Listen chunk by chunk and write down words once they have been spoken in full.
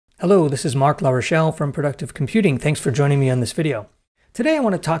Hello, this is Mark LaRochelle from Productive Computing. Thanks for joining me on this video. Today I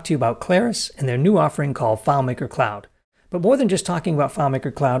want to talk to you about Claris and their new offering called FileMaker Cloud. But more than just talking about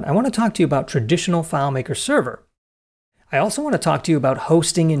FileMaker Cloud, I want to talk to you about traditional FileMaker Server. I also want to talk to you about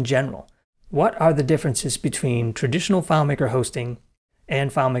hosting in general. What are the differences between traditional FileMaker hosting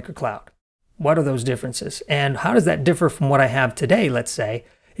and FileMaker Cloud? What are those differences? And how does that differ from what I have today, let's say,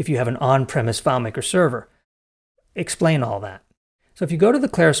 if you have an on-premise FileMaker server? Explain all that. So if you go to the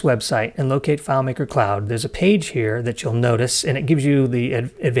Claris website and locate FileMaker Cloud, there's a page here that you'll notice, and it gives you the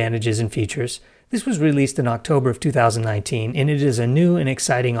advantages and features. This was released in October of 2019, and it is a new and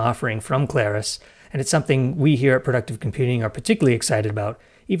exciting offering from Claris, and it's something we here at Productive Computing are particularly excited about.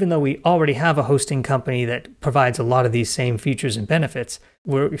 Even though we already have a hosting company that provides a lot of these same features and benefits,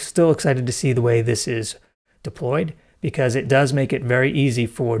 we're still excited to see the way this is deployed, because it does make it very easy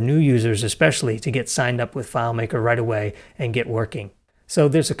for new users especially to get signed up with FileMaker right away and get working. So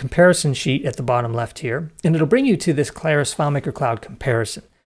there's a comparison sheet at the bottom left here, and it'll bring you to this Claris FileMaker Cloud comparison.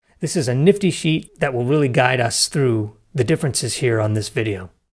 This is a nifty sheet that will really guide us through the differences here on this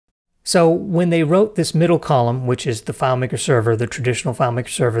video. So when they wrote this middle column, which is the FileMaker server, the traditional FileMaker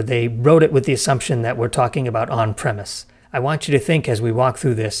server, they wrote it with the assumption that we're talking about on-premise. I want you to think as we walk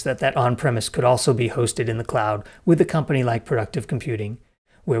through this that on-premise could also be hosted in the cloud with a company like Productive Computing,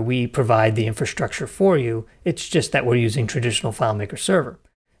 where we provide the infrastructure for you. It's just that we're using traditional FileMaker server.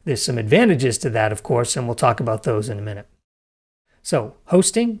 There's some advantages to that, of course, and we'll talk about those in a minute. So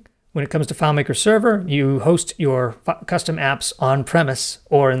hosting, when it comes to FileMaker server, you host your custom apps on-premise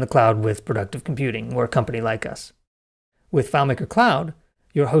or in the cloud with Productive Computing or a company like us. With FileMaker Cloud,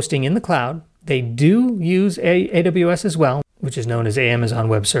 you're hosting in the cloud. They do use AWS as well, which is known as Amazon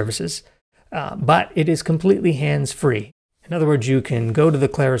Web Services, but it is completely hands-free. In other words, you can go to the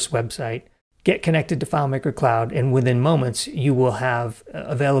Claris website, get connected to FileMaker Cloud, and within moments you will have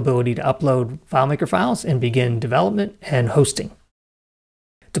availability to upload FileMaker files and begin development and hosting.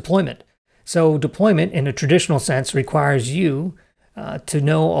 Deployment. So deployment in a traditional sense requires you to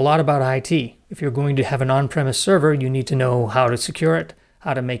know a lot about IT. If you're going to have an on-premise server, you need to know how to secure it,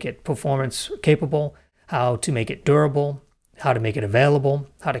 how to make it performance capable, how to make it durable, how to make it available,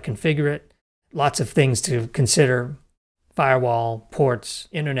 how to configure it. Lots of things to consider: firewall, ports,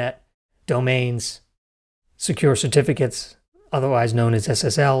 internet, domains, secure certificates, otherwise known as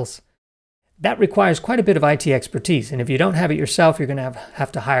SSLs. That requires quite a bit of IT expertise, and if you don't have it yourself, you're going to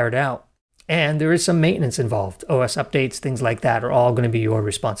have to hire it out. And there is some maintenance involved. OS updates, things like that are all going to be your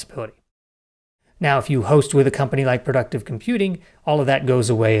responsibility. Now, if you host with a company like Productive Computing, all of that goes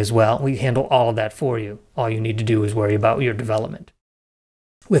away as well. We handle all of that for you. All you need to do is worry about your development.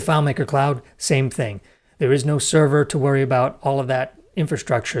 With FileMaker Cloud, same thing. There is no server to worry about. All of that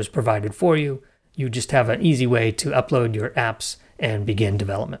infrastructure is provided for you. You just have an easy way to upload your apps and begin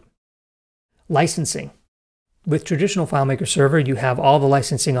development. Licensing. With traditional FileMaker Server, you have all the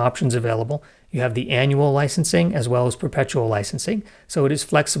licensing options available. You have the annual licensing as well as perpetual licensing. So it is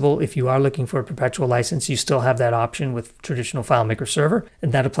flexible. If you are looking for a perpetual license, you still have that option with traditional FileMaker Server.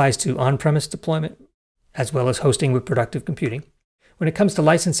 And that applies to on-premise deployment as well as hosting with Productive Computing. When it comes to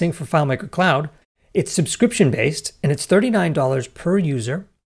licensing for FileMaker Cloud, it's subscription-based, and it's $39 per user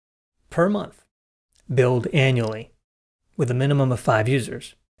per month, billed annually with a minimum of 5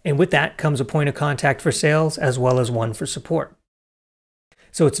 users. And with that comes a point of contact for sales as well as one for support.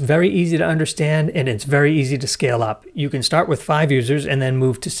 So it's very easy to understand, and it's very easy to scale up. You can start with 5 users and then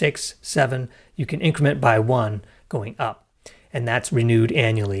move to 6, 7. You can increment by 1 going up, and that's renewed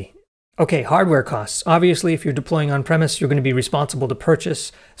annually. Okay, hardware costs. Obviously, if you're deploying on-premise, you're going to be responsible to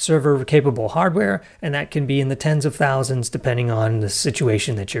purchase server-capable hardware, and that can be in the tens of thousands depending on the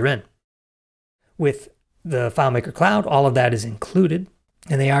situation that you're in. With the FileMaker Cloud, all of that is included.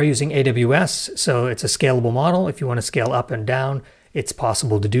 And they are using AWS, so it's a scalable model. If you want to scale up and down, it's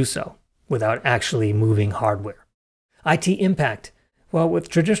possible to do so without actually moving hardware. IT impact. Well, with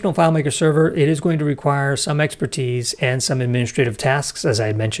traditional FileMaker Server, it is going to require some expertise and some administrative tasks, as I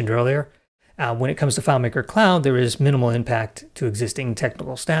had mentioned earlier. When it comes to FileMaker Cloud, there is minimal impact to existing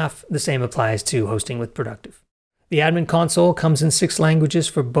technical staff. The same applies to hosting with Productive. The admin console comes in 6 languages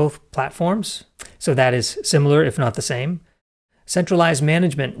for both platforms, so that is similar, if not the same. Centralized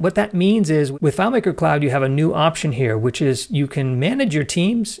Management. What that means is with FileMaker Cloud, you have a new option here, which is you can manage your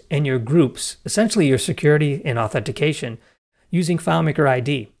teams and your groups, essentially your security and authentication, using FileMaker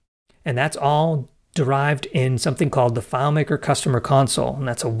ID. And that's all derived in something called the FileMaker Customer Console. And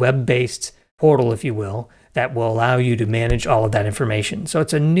that's a web-based portal, if you will, that will allow you to manage all of that information. So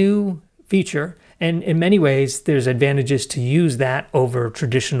it's a new feature. And in many ways, there's advantages to use that over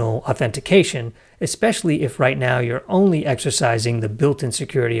traditional authentication especially if right now you're only exercising the built-in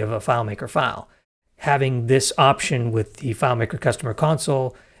security of a FileMaker file. Having this option with the FileMaker Customer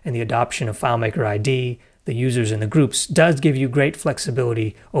Console and the adoption of FileMaker ID, the users and the groups, does give you great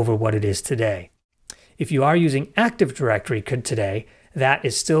flexibility over what it is today. If you are using Active Directory today, that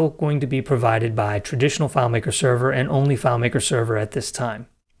is still going to be provided by traditional FileMaker Server and only FileMaker Server at this time.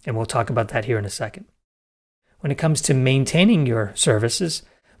 And we'll talk about that here in a second. When it comes to maintaining your services,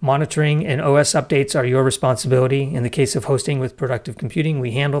 monitoring and OS updates are your responsibility. In the case of hosting with Productive Computing,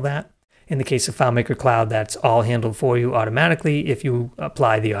 we handle that. In the case of FileMaker Cloud, that's all handled for you automatically if you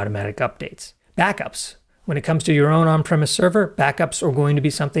apply the automatic updates. Backups. When it comes to your own on-premise server, backups are going to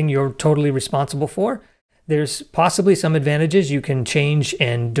be something you're totally responsible for. There's possibly some advantages. You can change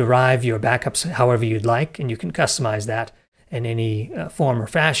and derive your backups however you'd like, and you can customize that in any form or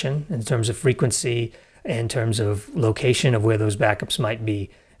fashion in terms of frequency, in terms of location of where those backups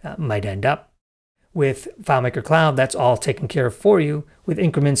might end up. With FileMaker Cloud, that's all taken care of for you with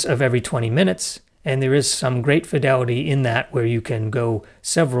increments of every 20 minutes. And there is some great fidelity in that where you can go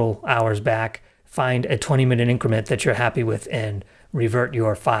several hours back, find a 20-minute increment that you're happy with, and revert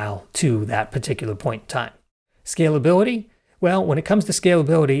your file to that particular point in time. Scalability? Well, when it comes to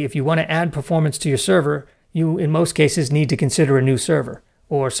scalability, if you want to add performance to your server, you in most cases need to consider a new server,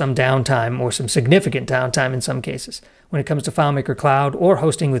 or some downtime, or some significant downtime in some cases. When it comes to FileMaker Cloud or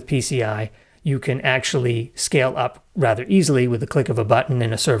hosting with PCI, you can actually scale up rather easily with the click of a button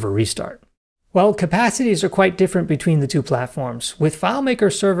and a server restart. Well, capacities are quite different between the two platforms. With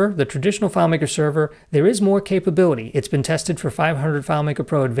FileMaker Server, the traditional FileMaker Server, there is more capability. It's been tested for 500 FileMaker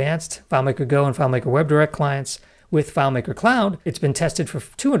Pro Advanced, FileMaker Go, and FileMaker WebDirect clients. With FileMaker Cloud, it's been tested for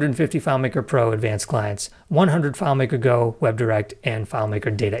 250 FileMaker Pro Advanced clients, 100 FileMaker Go, WebDirect, and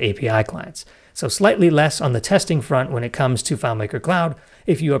FileMaker Data API clients. So slightly less on the testing front when it comes to FileMaker Cloud.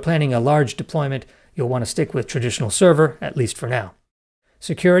 If you are planning a large deployment, you'll want to stick with traditional server, at least for now.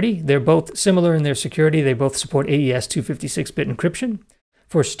 Security, they're both similar in their security. They both support AES 256-bit encryption.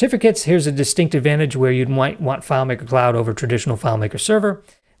 For certificates, here's a distinct advantage where you might want FileMaker Cloud over traditional FileMaker Server.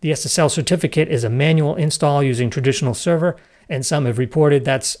 The SSL certificate is a manual install using traditional server, and some have reported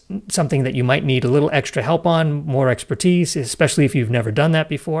that's something that you might need a little extra help on, more expertise, especially if you've never done that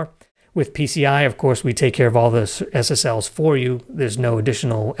before. With PCI, of course, we take care of all the SSLs for you. There's no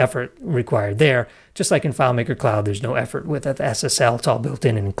additional effort required there. Just like in FileMaker Cloud, there's no effort with the SSL. It's all built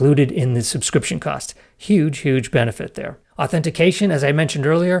in and included in the subscription cost. Huge, huge benefit there. Authentication, as I mentioned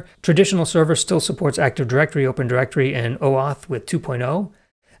earlier, traditional server still supports Active Directory, Open Directory, and OAuth with 2.0.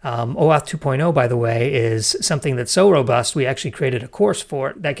 OAuth 2.0, by the way, is something that's so robust, we actually created a course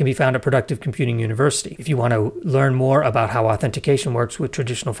for it that can be found at Productive Computing University. If you want to learn more about how authentication works with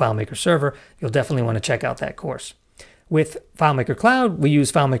traditional FileMaker Server, you'll definitely want to check out that course. With FileMaker Cloud, we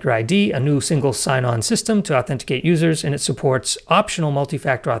use FileMaker ID, a new single sign-on system to authenticate users, and it supports optional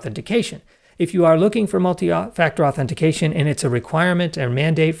multi-factor authentication. If you are looking for multi-factor authentication and it's a requirement or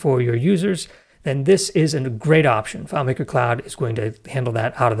mandate for your users, then this is a great option. FileMaker Cloud is going to handle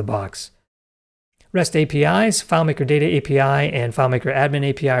that out of the box. REST APIs, FileMaker Data API and FileMaker Admin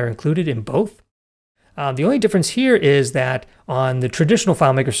API are included in both. The only difference here is that on the traditional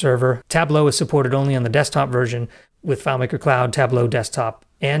FileMaker Server, Tableau is supported only on the desktop version. With FileMaker Cloud, Tableau Desktop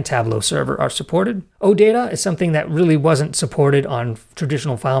and Tableau Server are supported. OData is something that really wasn't supported on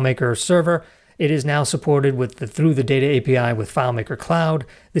traditional FileMaker Server. It is now supported through the Data API with FileMaker Cloud.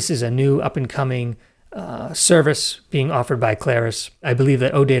 This is a new up-and-coming service being offered by Claris. I believe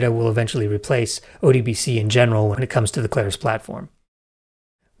that OData will eventually replace ODBC in general when it comes to the Claris platform.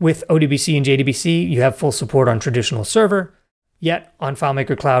 With ODBC and JDBC, you have full support on traditional server, yet on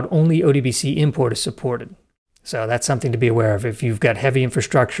FileMaker Cloud, only ODBC import is supported. So that's something to be aware of. If you've got heavy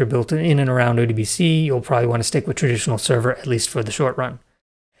infrastructure built in and around ODBC, you'll probably want to stick with traditional server, at least for the short run.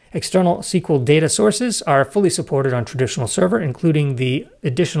 External SQL data sources are fully supported on traditional server, including the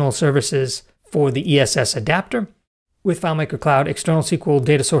additional services for the ESS adapter. With FileMaker Cloud, external SQL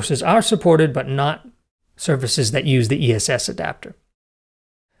data sources are supported, but not services that use the ESS adapter.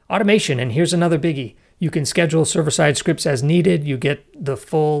 Automation, and here's another biggie. You can schedule server-side scripts as needed. You get the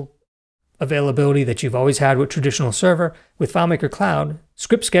full availability that you've always had with traditional server. With FileMaker Cloud,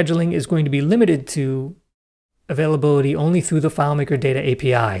 script scheduling is going to be limited to availability only through the FileMaker Data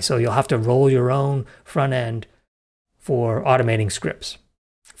API. So you'll have to roll your own front end for automating scripts.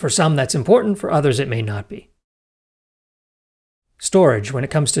 For some, that's important. For others, it may not be. Storage. When it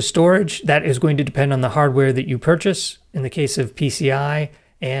comes to storage, that is going to depend on the hardware that you purchase. In the case of PCI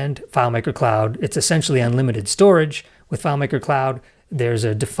and FileMaker Cloud, it's essentially unlimited storage. With FileMaker Cloud, there's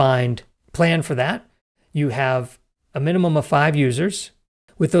a defined plan for that. You have a minimum of 5 users.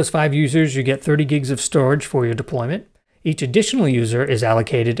 With those 5 users, you get 30 gigs of storage for your deployment. Each additional user is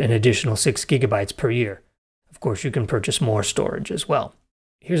allocated an additional 6 gigabytes per year. Of course, you can purchase more storage as well.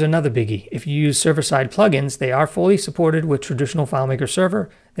 Here's another biggie. If you use server-side plugins, they are fully supported with traditional FileMaker Server.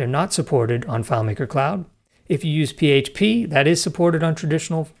 They're not supported on FileMaker Cloud. If you use PHP, that is supported on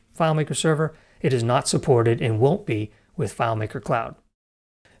traditional FileMaker Server. It is not supported and won't be with FileMaker Cloud.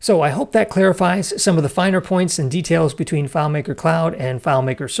 So I hope that clarifies some of the finer points and details between FileMaker Cloud and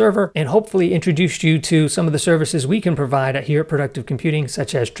FileMaker Server, and hopefully introduced you to some of the services we can provide here at Productive Computing,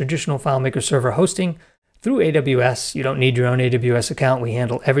 such as traditional FileMaker Server hosting through AWS. You don't need your own AWS account. We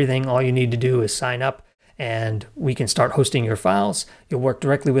handle everything. All you need to do is sign up and we can start hosting your files. You'll work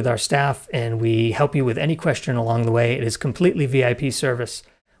directly with our staff and we help you with any question along the way. It is completely VIP service,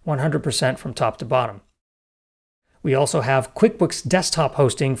 100% from top to bottom. We also have QuickBooks Desktop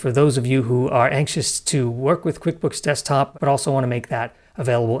hosting for those of you who are anxious to work with QuickBooks Desktop, but also want to make that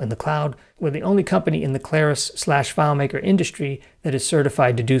available in the cloud. We're the only company in the Claris/FileMaker industry that is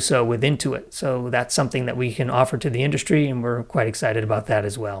certified to do so with Intuit. So that's something that we can offer to the industry, and we're quite excited about that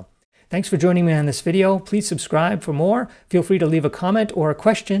as well. Thanks for joining me on this video. Please subscribe for more. Feel free to leave a comment or a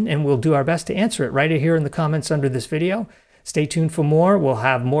question, and we'll do our best to answer it right here in the comments under this video. Stay tuned for more. We'll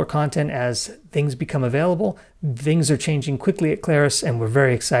have more content as things become available. Things are changing quickly at Claris, and we're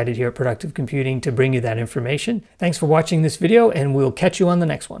very excited here at Productive Computing to bring you that information. Thanks for watching this video, and we'll catch you on the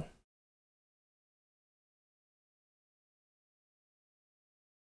next one.